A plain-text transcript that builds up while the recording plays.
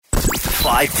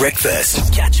5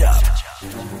 Breakfast. Catch up.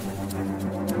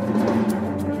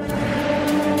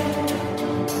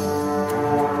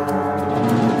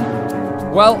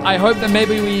 Well, I hope that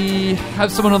maybe we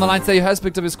have someone on the line today who has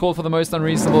picked up his call for the most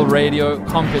unreasonable radio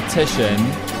competition.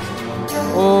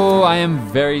 Oh, I am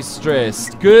very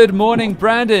stressed. Good morning,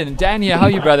 Brandon. Dan here. How are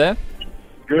you, brother?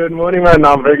 Good morning, man.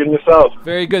 I'm very good and yourself.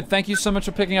 Very good. Thank you so much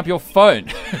for picking up your phone.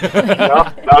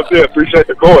 I do appreciate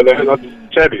the call. They're not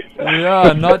shabby.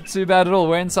 Yeah, not too bad at all.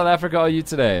 Where in South Africa are you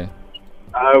today?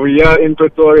 We are in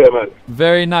Pretoria, man.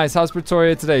 Very nice. How's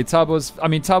Pretoria today?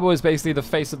 Tabo is basically the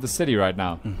face of the city right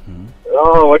now. Mm-hmm.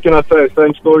 Oh, what can I say?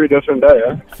 Same story, different day,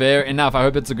 eh? Fair enough. I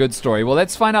hope it's a good story. Well,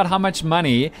 let's find out how much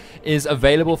money is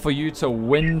available for you to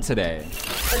win today.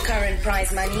 The current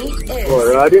prize money is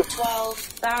Alrighty.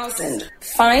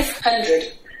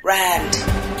 12,500 Rand.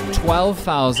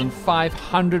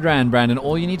 12,500 Rand, Brandon.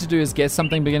 All you need to do is guess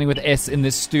something beginning with S in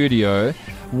this studio.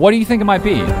 What do you think it might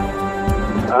be?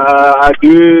 I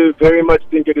do very much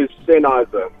think it is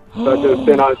Sennheiser, such as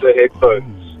Sennheiser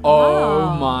headphones.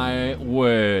 Oh my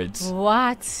word.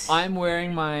 What? I'm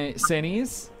wearing my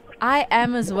Sennies. I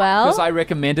am as well. Because I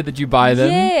recommended that you buy them.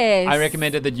 Yes. I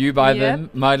recommended that you buy them.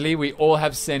 Mudley, we all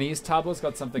have Sennies. Tabo's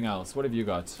got something else. What have you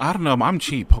got? I don't know. I'm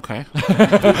cheap, okay?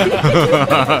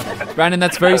 Brandon,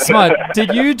 that's very smart.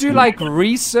 Did you do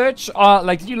research?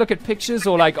 Did you look at pictures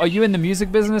or are you in the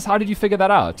music business? How did you figure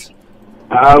that out?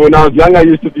 When I was young, I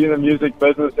used to be in the music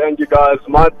business, and you guys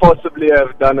might possibly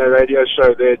have done a radio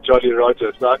show there at Jolly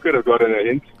Roger, so I could have gotten a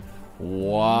hint.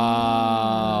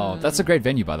 Wow. That's a great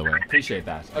venue, by the way. Appreciate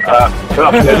that. Okay.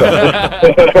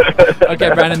 Okay,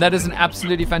 Brandon, that is an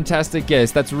absolutely fantastic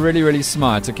guess. That's really, really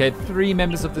smart. Okay, 3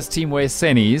 members of this team wear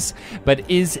Sennies, but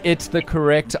is it the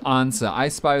correct answer? I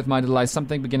Spy with My Little Eye,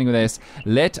 something beginning with S.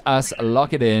 Let us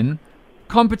lock it in.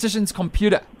 Competition's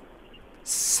computer.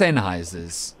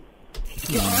 Sennheisers.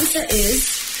 Your answer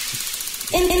is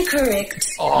incorrect.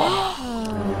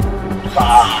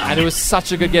 And it was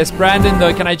such a good guess. Brandon,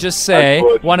 though, can I just say,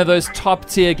 one of those top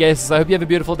tier guesses. I hope you have a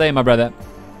beautiful day, my brother.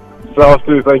 Self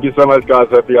too. Thank you so much, guys.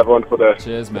 Hope you have a wonderful day.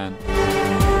 Cheers, man.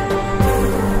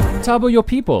 Tabo, your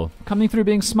people coming through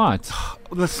being smart.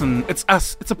 Listen, it's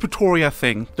us. It's a Pretoria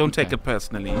thing. Don't take it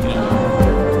personally.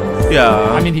 Yeah.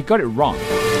 I mean, he got it wrong.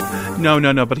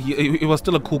 No, but he was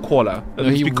still a cool caller. No,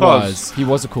 he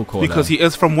was a cool caller. Because he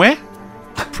is from where?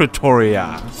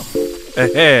 Pretoria.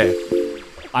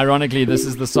 Ironically, this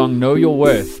is the song Know Your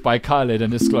Worth by Khaled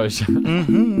and Disclosure.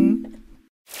 Mm-hmm.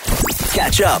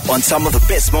 Catch up on some of the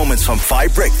best moments from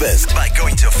 5 Breakfast by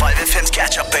going to 5FM's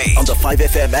catch-up page on the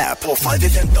 5FM app or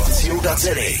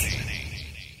 5FM.co.za.